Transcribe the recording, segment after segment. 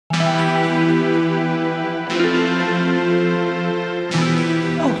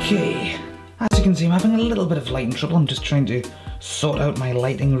you can see, I'm having a little bit of lighting trouble. I'm just trying to sort out my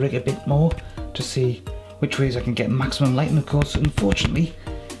lighting rig a bit more to see which ways I can get maximum lighting. Of course, unfortunately,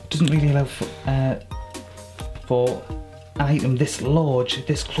 it doesn't really allow for an item this large,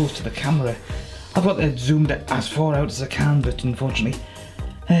 this close to the camera. I've got it zoomed as far out as I can, but unfortunately,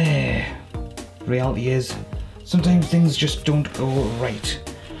 reality is sometimes things just don't go right.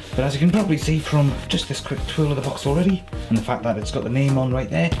 But as you can probably see from just this quick twirl of the box already, and the fact that it's got the name on right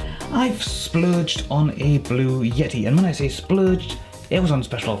there, I've splurged on a blue Yeti. And when I say splurged, it was on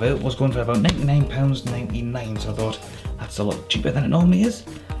special offer. It was going for about £99.99, so I thought that's a lot cheaper than it normally is.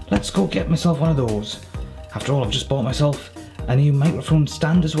 Let's go get myself one of those. After all, I've just bought myself a new microphone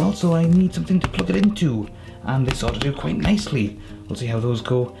stand as well, so I need something to plug it into, and they sort of do quite nicely. We'll see how those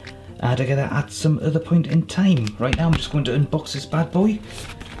go together at some other point in time. Right now I'm just going to unbox this bad boy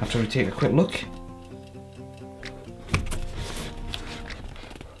after we take a quick look.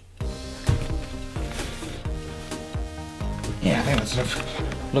 Yeah, I think that's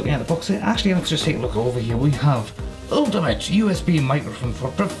enough looking at the box here. Actually, let's just take a look over here. We have ultimate USB microphone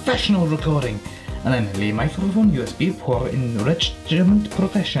for professional recording, and then le microphone USB pour enrichment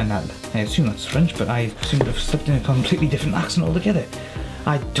professionnel. I assume that's French, but I seem to have slipped in a completely different accent altogether.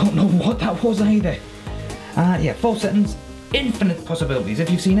 I don't know what that was either. Yeah, 4 settings, infinite possibilities.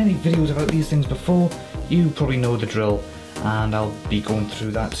 If you've seen any videos about these things before, you probably know the drill, and I'll be going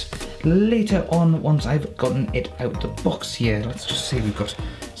through that later on once I've gotten it out the box here. Let's just say we've got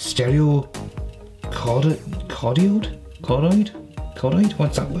stereo cardioid?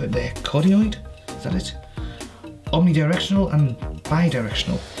 What's that word there? Cardioid? Is that it? Omnidirectional and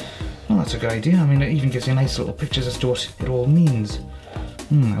bidirectional. Well, that's a good idea. I mean, it even gives you nice little pictures as to what it all means.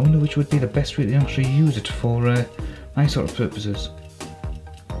 I wonder which would be the best way to actually use it for my sort of purposes.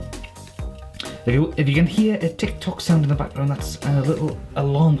 If you can hear a tick-tock sound in the background, that's a little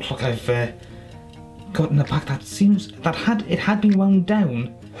alarm clock I've got in the back. That seems it had been wound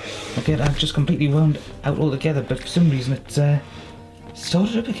down. Okay, I've just completely wound out altogether, but for some reason it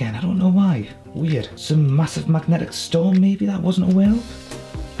started up again. I don't know why. Weird. Some massive magnetic storm maybe that I wasn't aware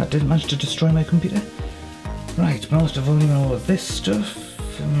of. That didn't manage to destroy my computer. Right, master volume and all of this stuff.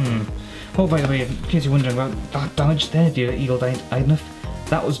 Oh, by the way, in case you're wondering about that damage there, dear eagle-eyed enough,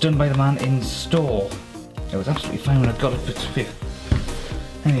 that was done by the man in store. It was absolutely fine when I got it, but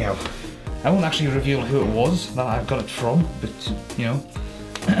anyhow, I won't actually reveal who it was that I got it from, but you know,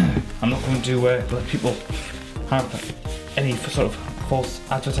 I'm not going to let people have any sort of false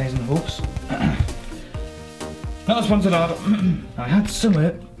advertising hopes. Not a sponsored ad. I had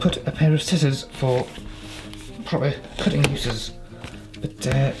somewhere put a pair of scissors for proper cutting uses, but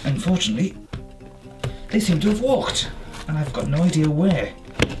unfortunately they seem to have walked, and I've got no idea where.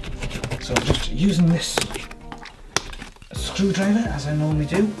 So I'm just using this screwdriver, as I normally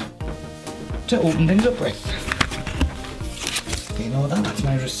do, to open things up with. You know that, that's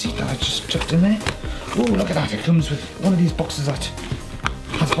my receipt that I just chucked in there. Oh, look at that, it comes with one of these boxes that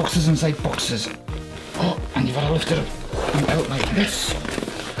has boxes inside boxes. Oh, and you've got to lift it up and out like this.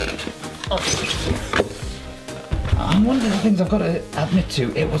 Oh. And one of the things I've got to admit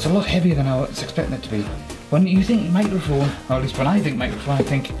to, it was a lot heavier than I was expecting it to be. When you think microphone, or at least when I think microphone, I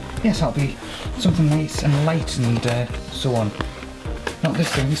think, yes, that'll be something nice and light and so on. Not this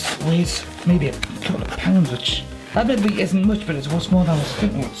thing. This weighs maybe a couple of pounds, which admittedly isn't much, but it's worth more than I was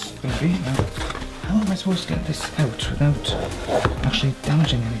thinking it's going to be. Now, how am I supposed to get this out without actually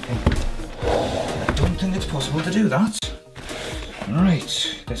damaging anything? I don't think it's possible to do that.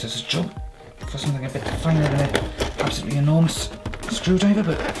 Right, this is a job for something a bit finer than an absolutely enormous screwdriver,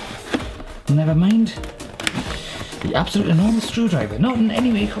 but never mind. The absolute enormous screwdriver, not in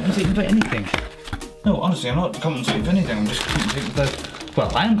any way compensating for anything. No, honestly, I'm not compensating for anything, I'm just compensating for the...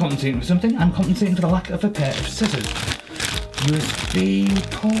 Well, I am compensating for something, I'm compensating for the lack of a pair of scissors. USB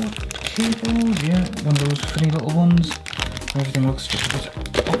port cables, yeah, one of those funny little ones. Everything looks just a bit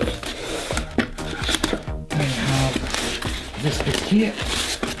off. I have this bit here.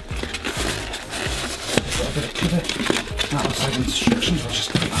 Got a bit of cover. That looks like instructions, I'll just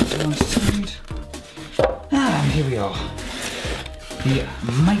put that to one side. And here we are. The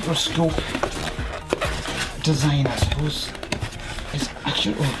microscope design, I suppose, is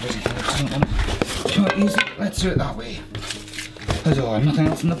actually... Oh, bloody hell, come on, easy. Let's do it that way. There's nothing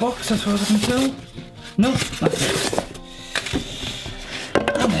else in the box as far as I can tell. No, that's it.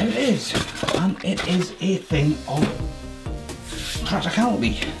 And there it is. And it is a thing of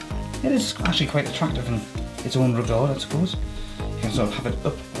practicality. It is actually quite attractive in its own regard, I suppose. You can sort of have it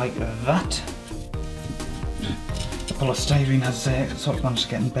up like that. The polystyrene has sort of managed to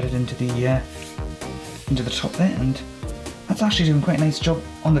get embedded into the top there, and that's actually doing quite a nice job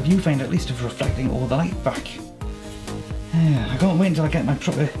on the viewfinder, at least of reflecting all the light back. Yeah, I can't wait until I get my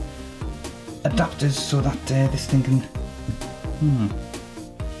proper adapters so that this thing can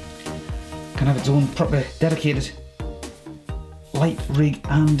have its own proper dedicated light rig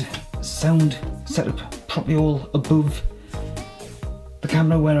and sound setup properly all above the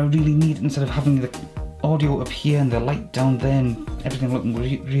camera where I really need it, instead of having the audio up here and the light down there and everything looking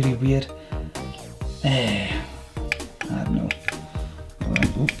really weird. I don't know.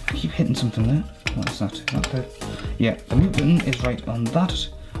 Oh, I keep hitting something there. What is that? Yeah, the mute button is right on that.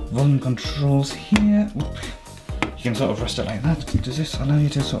 Volume controls here. Oop. You can sort of rest it like that. Does this allow you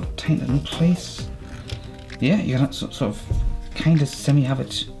to sort of tighten it in place? Yeah, you can sort of kind of semi have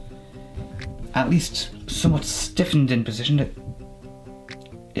it at least somewhat stiffened in position.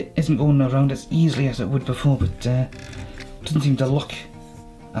 It isn't going around as easily as it would before, but doesn't seem to lock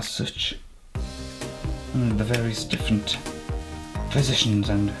as such. And the various different positions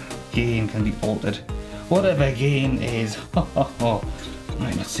and gain can be altered. Whatever gain is.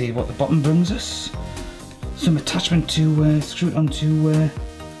 Right, let's see what the bottom brings us. Some attachment to screw it onto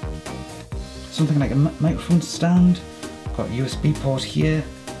something like a microphone stand. Got a USB port here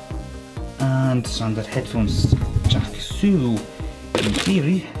and standard headphones jack. So in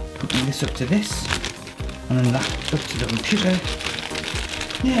theory, putting this up to this and then that up to the computer.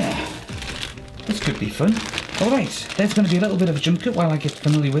 Yeah, this could be fun. Alright, there's going to be a little bit of a jump cut while I get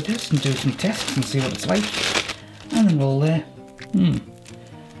familiar with this and do some tests and see what it's like. And then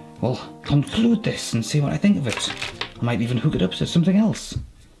we'll conclude this and see what I think of it. I might even hook it up to something else.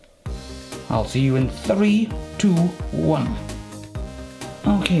 I'll see you in 3, 2, 1.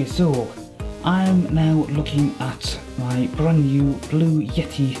 Okay, so I'm now looking at my brand new Blue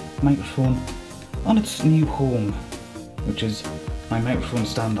Yeti microphone on its new home, which is my microphone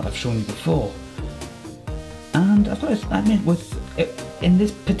stand that I've shown you before. And I've got to admit, with it in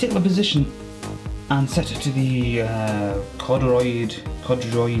this particular position and set it to the corduroid,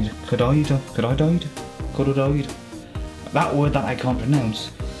 that word that I can't pronounce,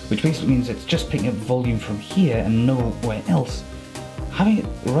 which basically means it's just picking up volume from here and nowhere else. Having it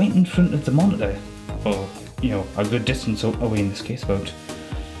right in front of the monitor, or a good distance away in this case, about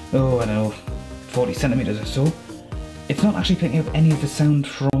I don't know, 40 centimeters or so, it's not actually picking up any of the sound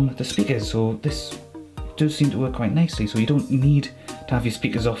from the speakers. So this does seem to work quite nicely. So you don't need to have your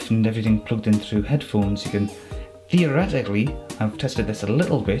speakers off and everything plugged in through headphones. You can theoretically, I've tested this a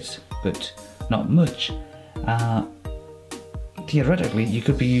little bit, but not much. Theoretically, you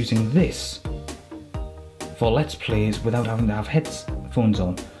could be using this for Let's Plays without having to have headphones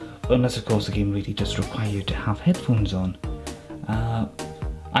on, unless of course the game really does require you to have headphones on.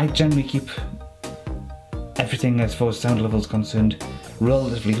 I generally keep everything as far as sound level is concerned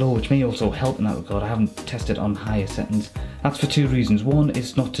relatively low, which may also help in that regard. I haven't tested on higher settings. That's for two reasons. One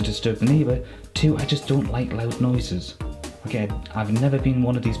is not to disturb the neighbour. Two, I just don't like loud noises. Okay, I've never been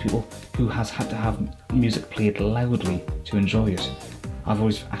one of these people who has had to have music played loudly to enjoy it. I've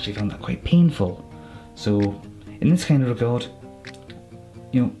always actually found that quite painful. So, in this kind of regard,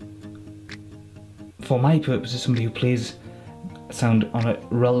 for my purposes, somebody who plays sound on a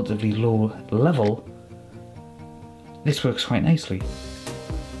relatively low level, this works quite nicely.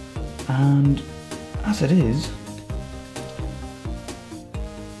 And as it is,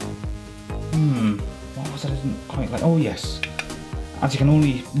 what was it I didn't quite like? Oh yes, as you can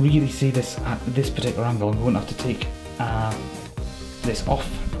only really see this at this particular angle, I'm going to have to take this off,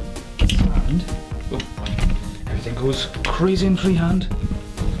 and everything goes crazy in freehand.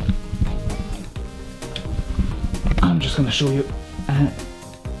 I'm just going to show you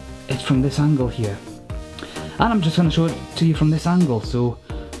it from this angle here, and I'm just going to show it to you from this angle. So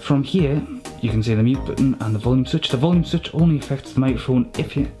from here you can see the mute button and the volume switch. The volume switch only affects the microphone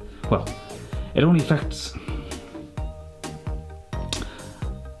if you, well, it only affects,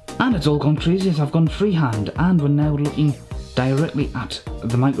 and it's all gone crazy as I've gone freehand, and we're now looking directly at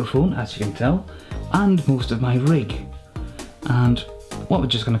the microphone, as you can tell, and most of my rig. And what we're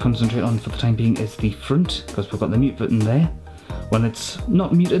just going to concentrate on for the time being is the front, because we've got the mute button there. When it's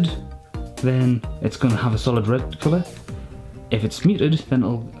not muted, then it's going to have a solid red colour. If it's muted, then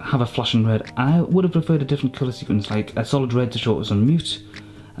it'll have a flashing red. I would have preferred a different colour sequence, like a solid red to show it was on mute,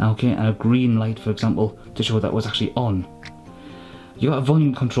 okay, and a green light, for example, to show that was actually on. You got a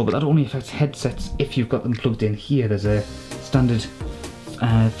volume control, but that only affects headsets if you've got them plugged in here. There's a standard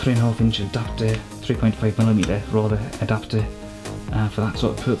 3.5 inch adapter, 3.5mm rather adapter for that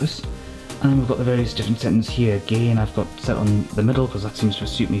sort of purpose. And then we've got the various different settings here. Gain I've got set on the middle because that seems to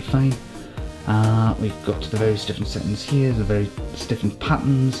suit me fine. We've got the various different settings here, the various different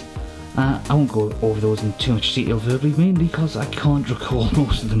patterns. I won't go over those in too much detail verbally, mainly because I can't recall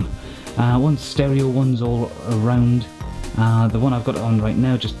most of them. One's stereo, one's all around. The one I've got on right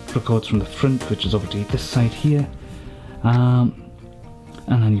now just records from the front, which is obviously this side here. And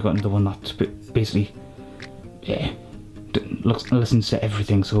then you've got another one that basically, yeah, listens to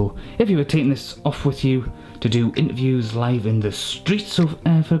everything. So if you were taking this off with you to do interviews live in the streets, so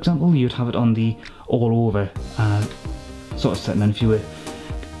for example, you'd have it on the all over sort of setting. And if you were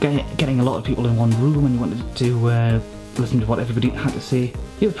getting a lot of people in one room and you wanted to listen to what everybody had to say,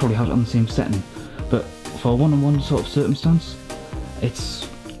 you would probably have it on the same setting. But for a one-on-one sort of circumstance, it's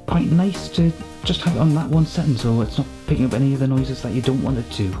quite nice to just have it on that one setting, so it's not picking up any of the noises that you don't want it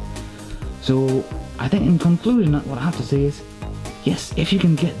to. So I think in conclusion, what I have to say is, yes, if you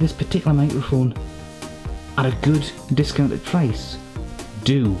can get this particular microphone at a good discounted price,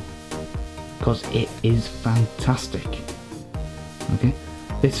 do, because it is fantastic. Okay,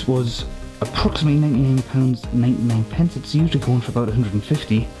 this was approximately £99.99. It's usually going for about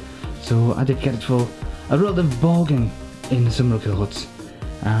 150, so I did get it for a relative bargain in some records.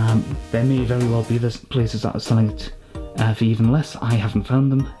 There may very well be there's places that are selling it for even less. I haven't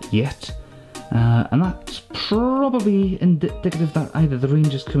found them yet, and that's probably indicative that either the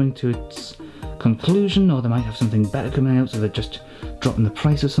range is coming to its conclusion, or they might have something better coming out, so they're just dropping the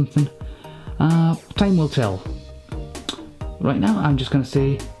price or something. Time will tell. Right now I'm just going to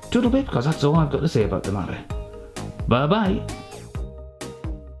say toodle bit, because that's all I've got to say about the matter. Bye bye.